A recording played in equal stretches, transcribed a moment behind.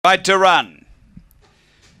Right to run.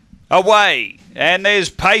 Away. And there's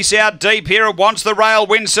pace out deep here. It wants the rail.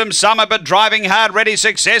 Winsome Summer, but driving hard. Ready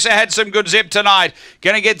Successor had some good zip tonight.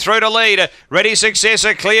 Going to get through to lead. Ready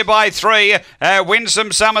Successor clear by 3.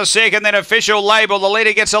 Winsome Summer second. Then Official Label. The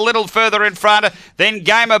leader gets a little further in front. Then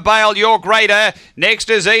Gamer Bale, York Raider. Next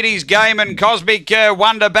is Edie's Game and Cosmic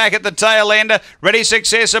Wonder back at the tail end. Ready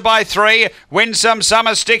Successor by 3. Winsome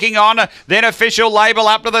Summer sticking on. Then Official Label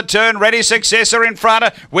up to the turn. Ready Successor in front.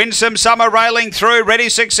 Winsome Summer railing through. Ready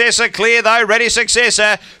Successor clear though. Ready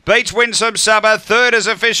Successor beats Winsome Summer. Third is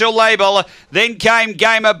Official Label. Then came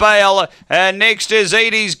Gamer Bale. Next is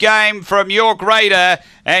Edie's Game from York Raider.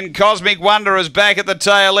 And Cosmic Wonder is back at the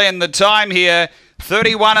tail end. The time here,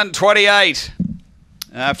 31:28.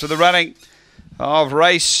 After the running of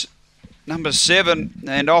race number 7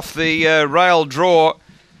 and off the rail draw.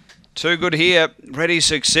 Too good here. Ready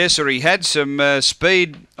Successor. He had some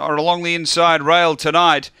speed along the inside rail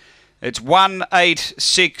tonight. It's 1, 8,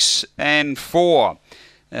 6 and 4.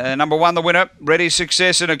 Number 1, the winner. Ready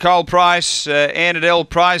Successor, Nicole Price, Ann Adele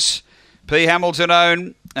Price, P. Hamilton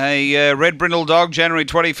own. A Red Brindle Dog, January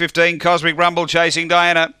 2015. Cosmic Rumble chasing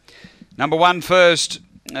Diana. Number 1 first.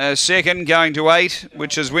 Second going to 8,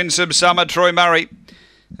 which is Winsome Summer, Troy Murray.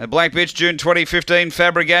 Black Bitch, June 2015.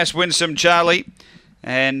 Fabregas, Winsome Charlie.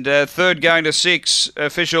 And third going to 6,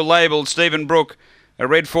 Official Label, Stephen Brook. A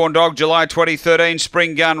Red Fawn Dog, July 2013,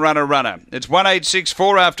 Spring Gun Runner. It's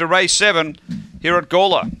 1864 after race 7 here at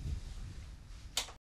Gawler.